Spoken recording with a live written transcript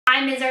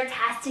I'm Ms.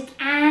 Artastic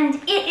and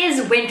it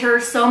is winter,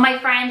 so my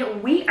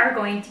friend, we are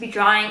going to be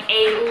drawing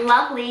a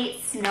lovely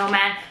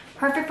snowman,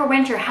 perfect for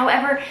winter.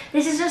 However,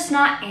 this is just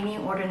not any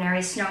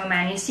ordinary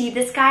snowman. You see,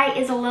 this guy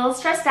is a little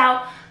stressed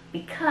out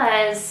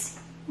because,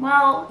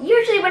 well,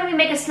 usually when we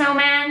make a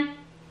snowman,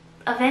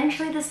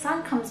 eventually the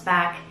sun comes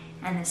back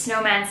and the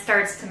snowman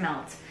starts to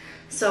melt.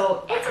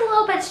 So it's a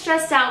little bit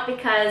stressed out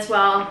because,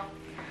 well,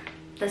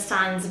 the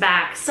sun's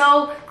back.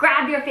 So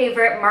grab your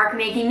favorite mark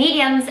making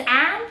mediums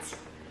and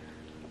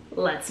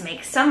let's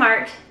make some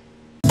art.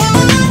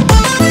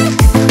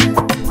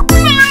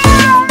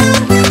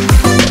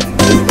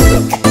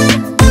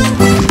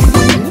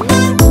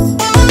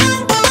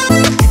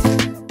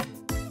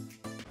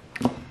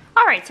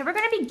 Alright, so we're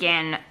going to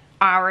begin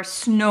our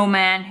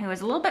snowman who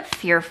is a little bit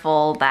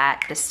fearful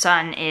that the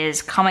sun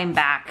is coming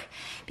back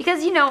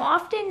because, you know,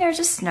 often there's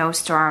a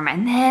snowstorm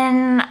and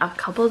then a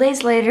couple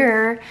days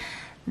later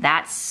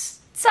that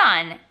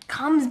sun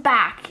comes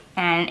back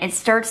and it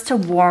starts to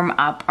warm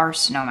up our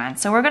snowman.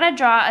 So we're gonna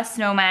draw a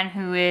snowman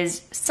who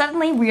is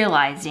suddenly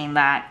realizing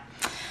that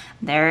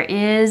there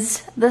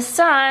is the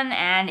sun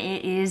and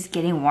it is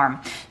getting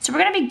warm. So we're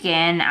gonna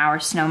begin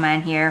our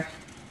snowman here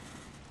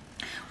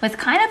with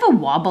kind of a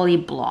wobbly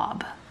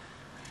blob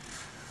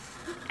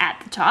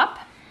at the top.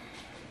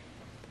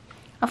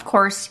 Of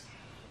course,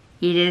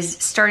 it is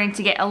starting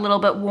to get a little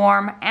bit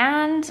warm,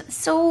 and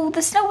so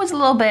the snow is a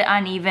little bit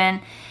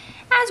uneven.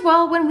 As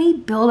well, when we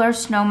build our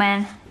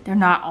snowmen, they're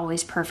not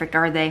always perfect,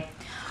 are they?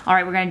 All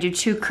right, we're gonna do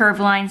 2 curved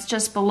lines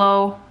just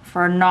below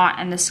for a knot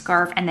and the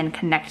scarf, and then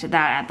connect that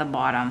at the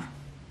bottom.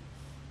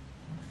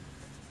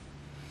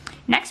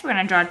 Next, we're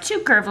gonna draw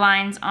 2 curved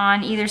lines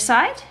on either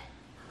side.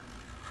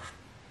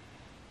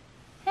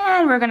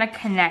 And we're gonna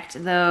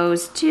connect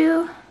those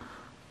to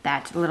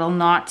that little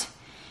knot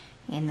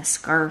in the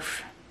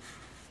scarf.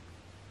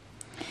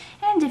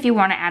 And if you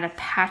want to add a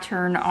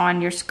pattern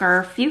on your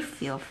scarf, you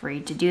feel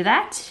free to do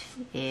that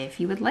if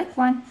you would like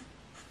one.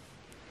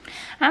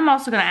 I'm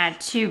also going to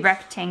add 2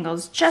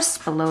 rectangles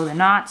just below the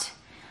knot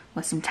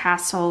with some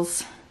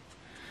tassels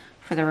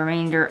for the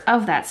remainder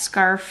of that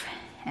scarf,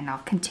 and I'll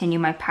continue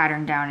my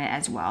pattern down it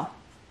as well.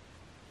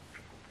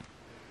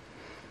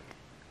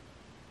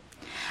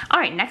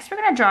 Alright, next we're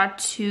going to draw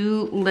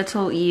 2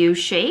 little U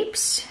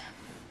shapes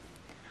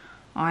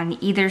on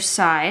either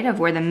side of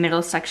where the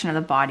middle section of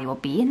the body will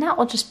be, and that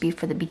will just be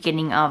for the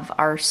beginning of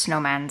our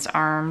snowman's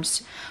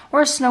arms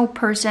or snow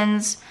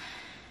person's.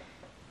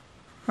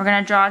 We're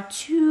going to draw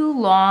 2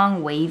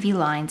 long wavy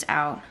lines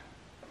out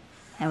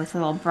and with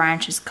little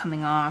branches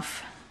coming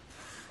off.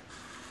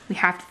 We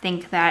have to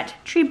think that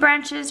tree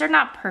branches are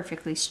not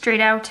perfectly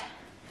straight out.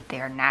 They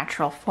are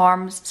natural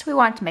forms, so we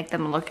want to make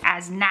them look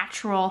as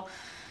natural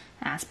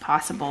as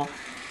possible.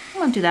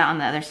 We'll do that on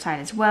the other side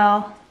as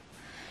well.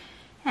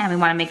 And we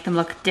want to make them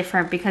look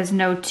different because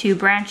no 2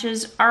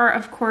 branches are,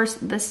 of course,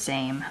 the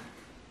same.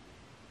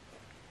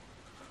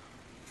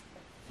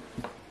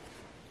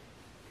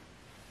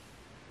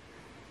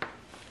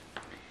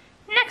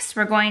 Next,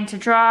 we're going to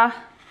draw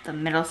the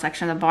middle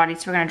section of the body.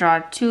 So we're going to draw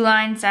 2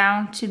 lines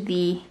down to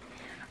the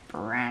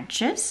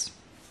branches.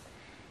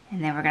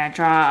 And then we're going to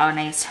draw a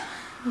nice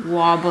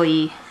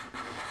wobbly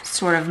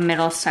sort of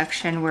middle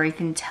section where you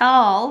can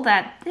tell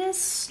that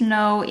this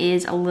snow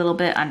is a little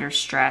bit under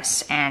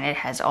stress and it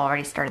has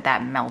already started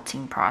that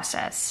melting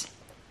process.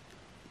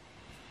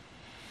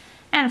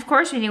 And of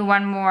course we need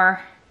one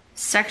more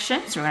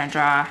section, so we're going to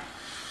draw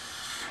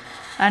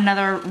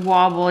another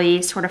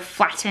wobbly sort of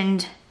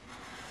flattened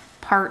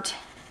part,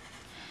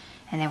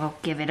 and then we'll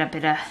give it a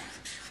bit of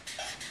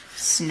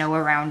snow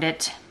around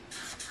it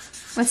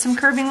with some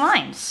curving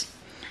lines.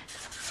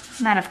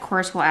 And that of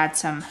course will add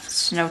some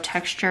snow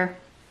texture.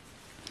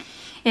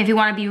 If you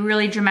want to be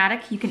really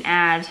dramatic, you can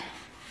add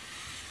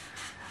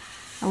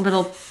a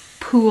little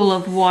pool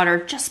of water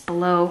just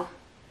below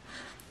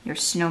your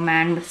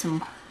snowman with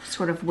some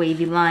sort of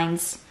wavy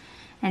lines.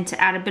 And to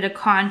add a bit of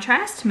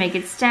contrast, to make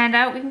it stand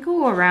out, we can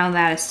go around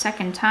that a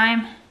second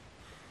time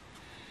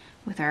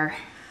with our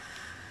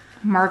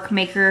mark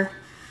maker.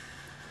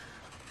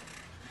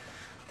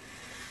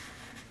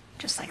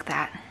 Just like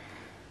that.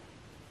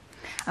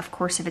 Of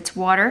course, if it's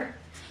water,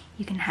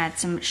 you can add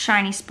some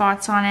shiny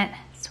spots on it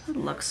so it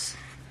looks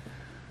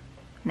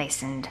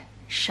nice and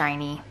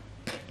shiny.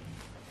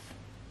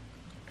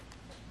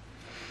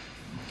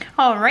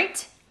 All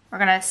right, we're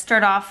gonna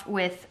start off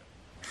with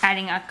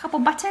adding a couple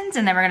buttons,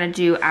 and then we're gonna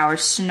do our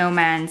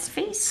snowman's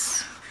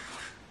face.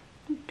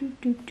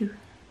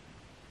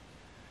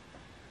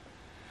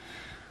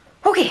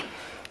 Okay,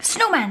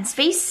 snowman's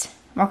face.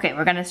 Okay,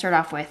 we're gonna start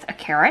off with a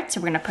carrot.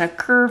 So we're gonna put a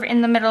curve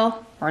in the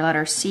middle, or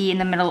letter C in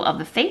the middle of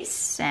the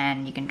face,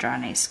 and you can draw a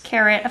nice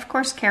carrot. Of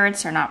course,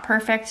 carrots are not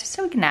perfect,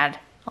 so we can add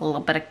a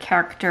little bit of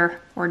character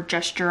or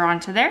gesture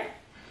onto there.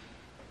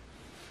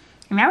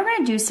 And now we're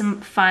going to do some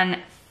fun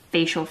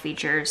facial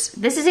features.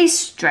 This is a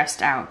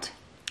stressed out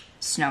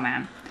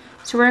snowman.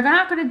 So we're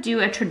not going to do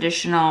a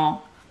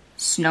traditional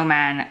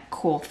snowman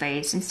cool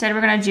face. Instead,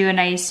 we're going to do a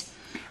nice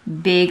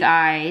big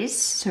eyes.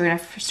 So we're going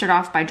to start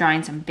off by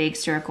drawing some big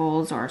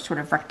circles or sort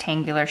of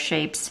rectangular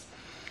shapes.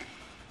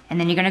 And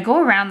then you're gonna go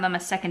around them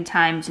a second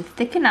time to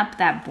thicken up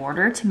that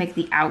border to make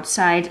the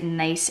outside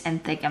nice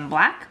and thick and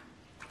black,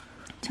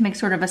 to make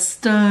sort of a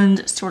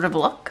stunned sort of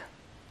look.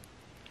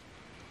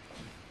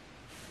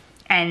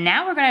 And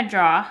now we're gonna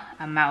draw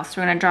a mouth.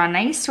 So we're gonna draw a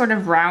nice sort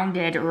of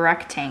rounded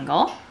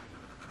rectangle.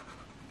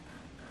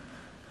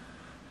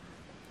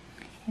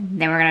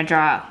 And then we're gonna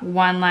draw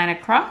one line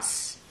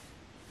across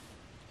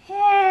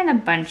and a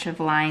bunch of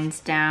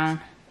lines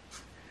down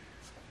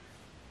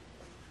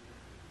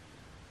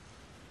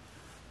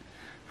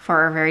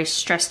for a very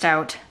stressed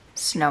out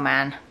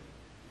snowman.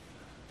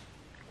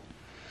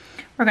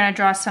 We're gonna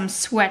draw some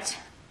sweat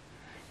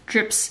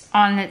drips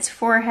on its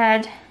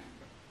forehead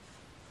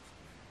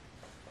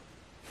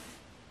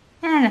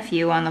and a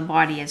few on the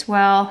body as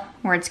well,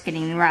 where it's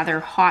getting rather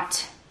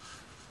hot.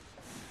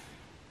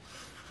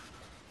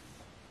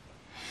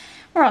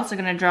 We're also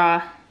gonna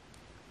draw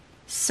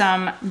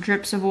some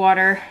drips of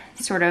water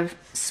sort of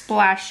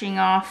splashing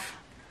off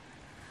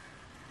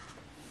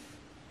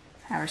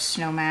our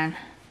snowman,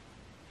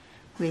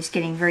 who is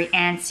getting very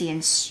antsy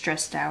and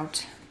stressed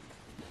out.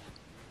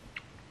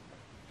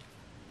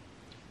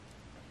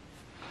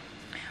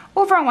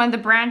 Over on one of the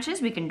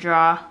branches, we can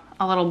draw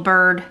a little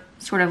bird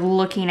sort of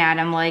looking at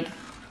him like,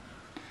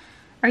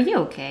 are you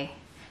okay?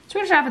 So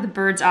we're gonna start with the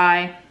bird's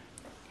eye.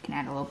 You can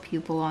add a little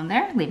pupil on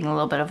there, leaving a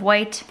little bit of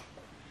white.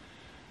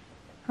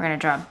 We're gonna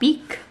draw a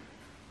beak,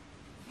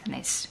 a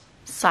nice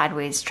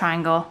sideways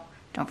triangle.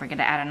 Don't forget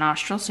to add a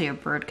nostril so your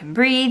bird can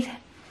breathe.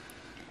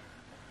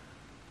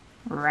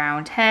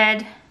 Round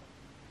head.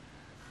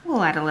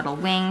 We'll add a little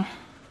wing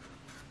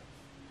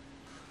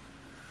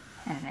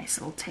and a nice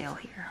little tail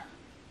here.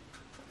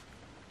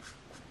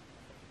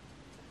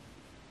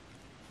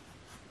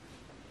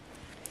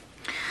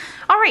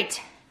 All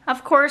right,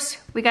 of course,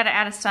 we gotta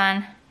add a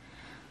sun.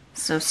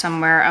 So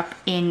somewhere up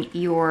in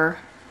your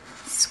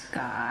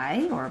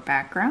sky or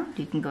background,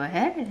 you can go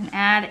ahead and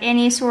add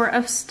any sort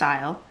of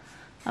style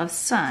of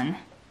sun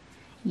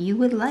you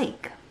would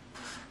like.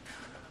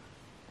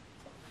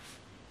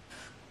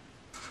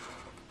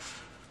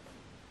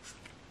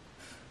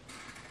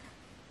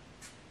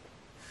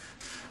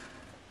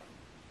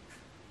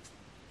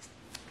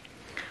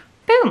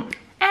 Boom,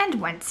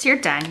 and once you're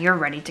done, you're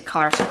ready to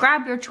color. So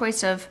grab your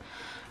choice of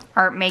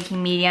art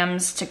making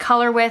mediums to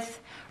color with.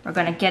 We're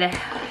gonna get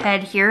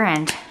ahead here,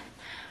 and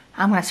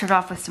I'm gonna start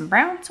off with some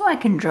brown so I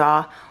can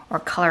draw or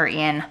color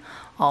in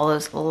all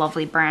those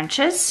lovely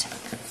branches.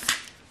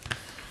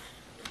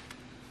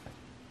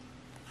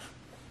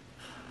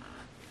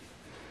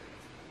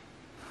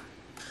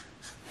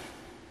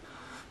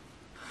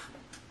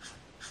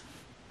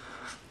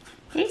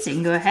 Okay, so you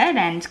can go ahead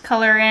and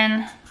color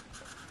in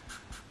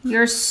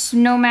your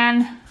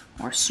snowman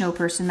or snow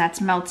person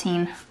that's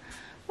melting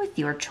with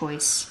your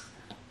choice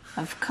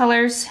of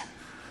colors.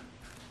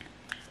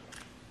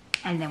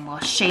 And then we'll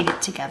shade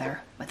it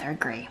together with our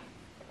gray.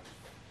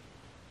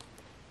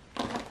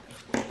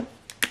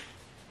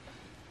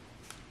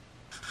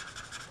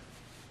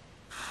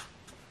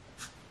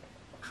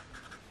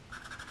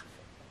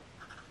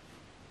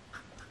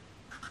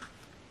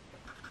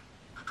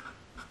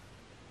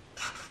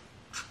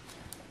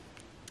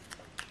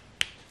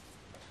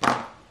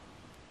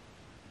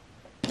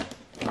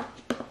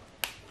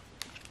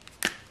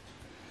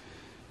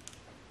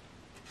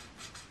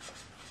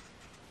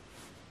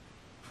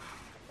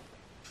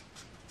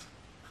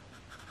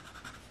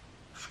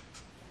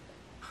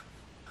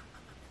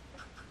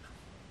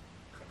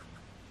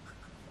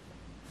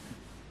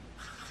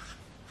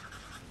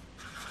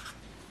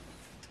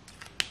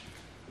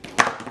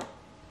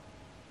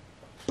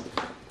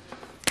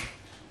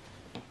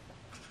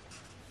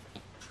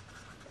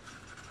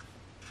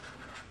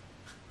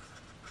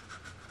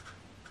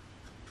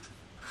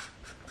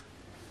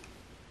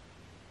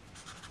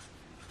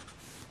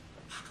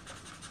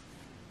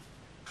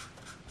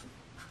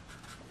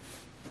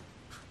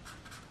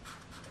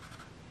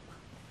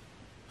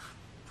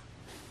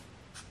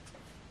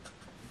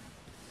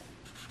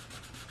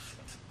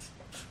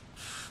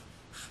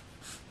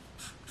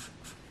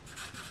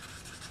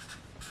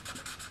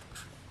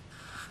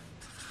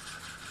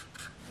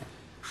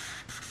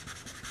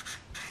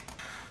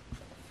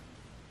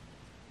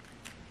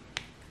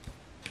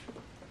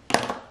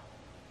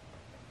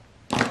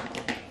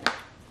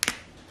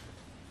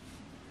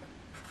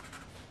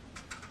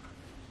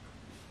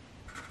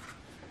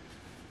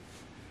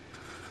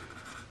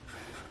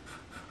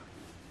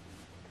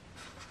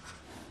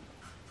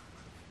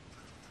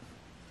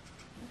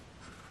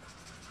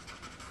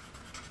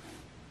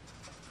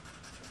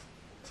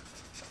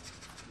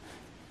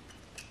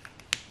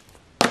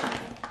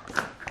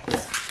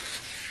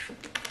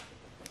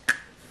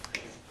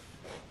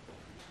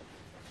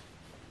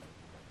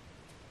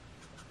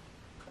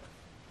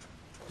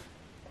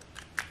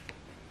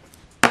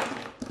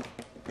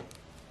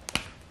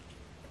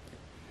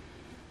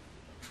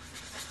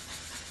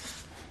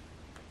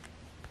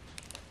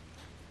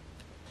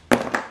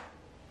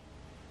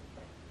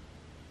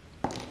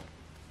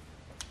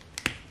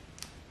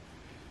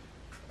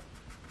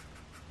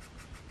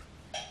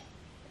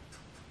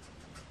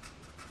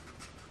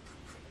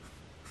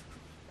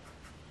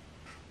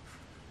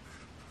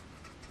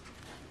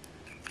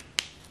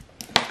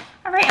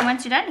 and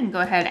once you're done, you can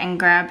go ahead and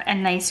grab a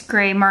nice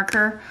gray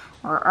marker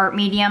or art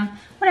medium,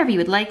 whatever you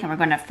would like, and we're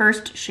gonna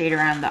first shade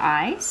around the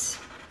eyes,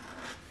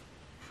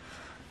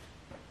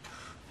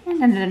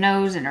 and under the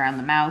nose and around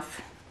the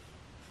mouth.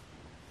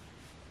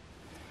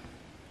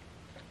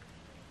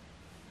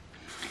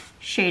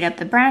 Shade up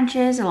the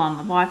branches along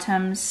the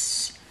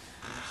bottoms.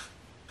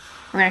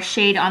 We're gonna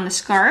shade on the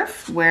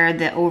scarf where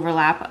the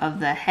overlap of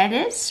the head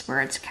is,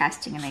 where it's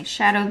casting a nice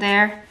shadow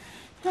there.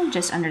 And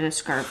just under the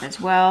scarf as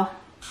well.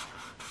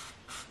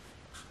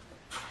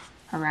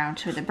 Around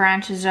where the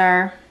branches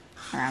are,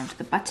 around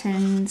the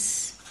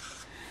buttons,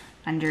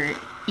 under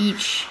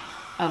each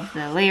of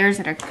the layers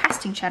that are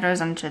casting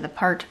shadows onto the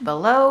part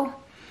below.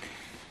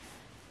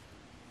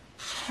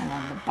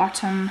 Along the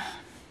bottom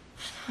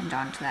and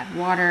onto that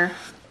water.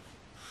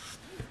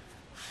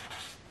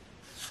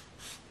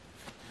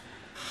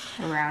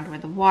 Around where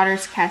the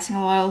water's casting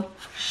a little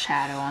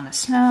shadow on the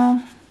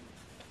snow.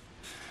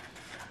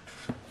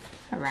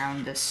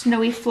 Around the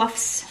snowy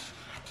fluffs.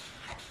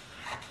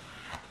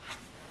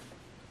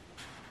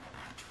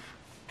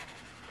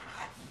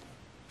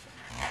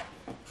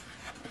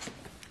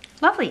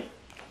 Lovely.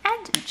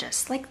 And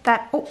just like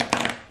that, oh,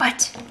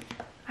 but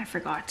I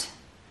forgot.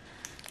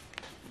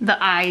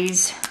 The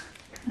eyes,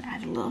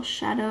 add a little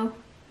shadow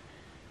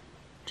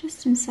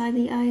just inside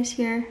the eyes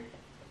here.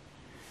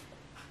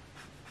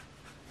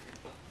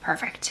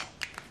 Perfect.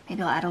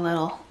 Maybe I'll add a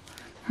little,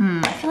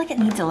 I feel like it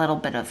needs a little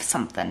bit of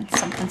something.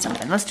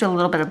 Let's do a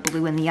little bit of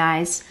blue in the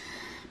eyes.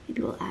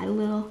 Maybe we'll add a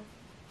little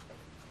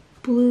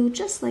blue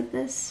just like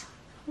this,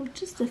 or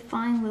just a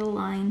fine little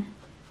line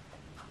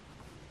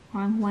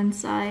on one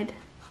side.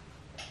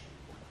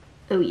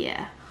 Oh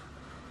yeah.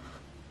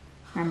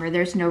 Remember,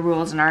 there's no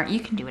rules in art. You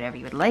can do whatever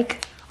you would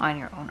like on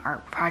your own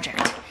art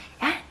project.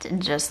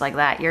 And just like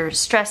that, your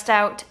stressed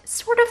out,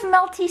 sort of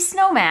melty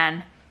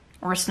snowman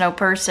or snow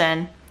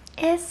person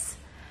is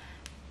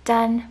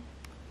done.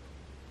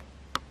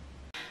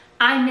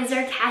 I'm Ms.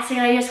 Artastic,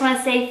 and I just want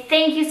to say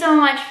thank you so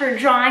much for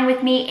drawing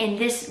with me in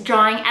this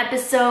drawing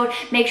episode.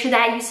 Make sure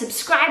that you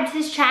subscribe to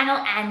this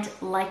channel and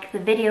like the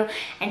video,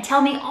 and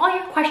tell me all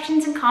your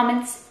questions and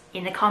comments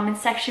in the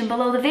comments section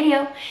below the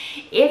video.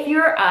 If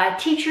you're a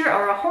teacher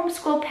or a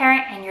homeschool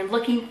parent and you're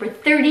looking for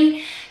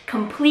 30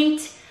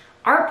 complete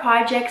art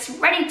projects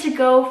ready to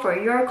go for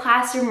your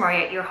classroom or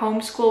your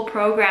homeschool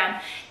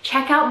program,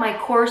 check out my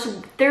course,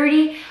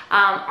 30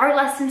 art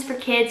lessons for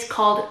kids,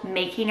 called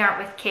Making Art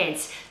with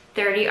Kids.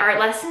 30 art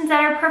lessons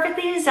that are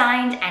perfectly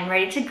designed and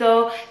ready to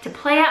go to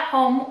play at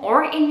home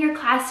or in your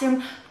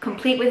classroom,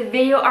 complete with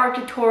video art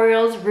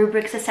tutorials,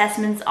 rubrics,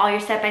 assessments, all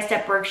your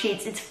step-by-step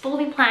worksheets. It's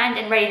fully planned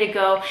and ready to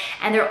go,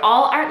 and they're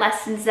all art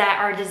lessons that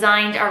are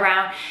designed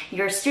around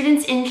your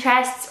students'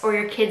 interests or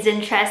your kids'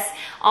 interests,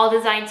 all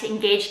designed to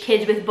engage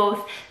kids with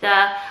both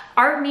the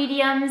art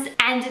mediums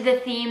and the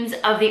themes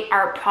of the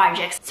art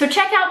projects. So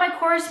check out my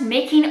course,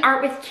 Making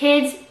Art with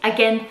Kids.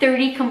 Again,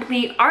 30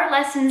 complete art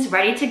lessons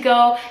ready to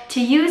go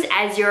to use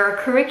as your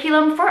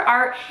curriculum for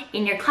art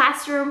in your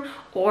classroom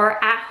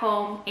or at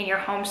home in your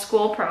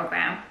homeschool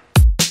program.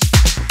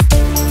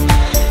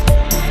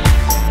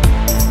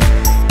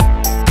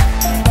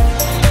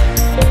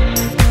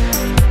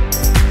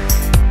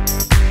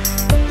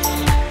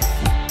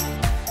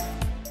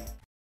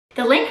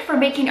 The link for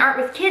Making Art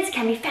with Kids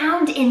can be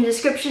found in the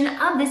description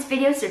of this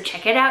video, so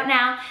check it out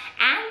now,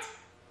 and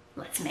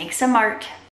let's make some art.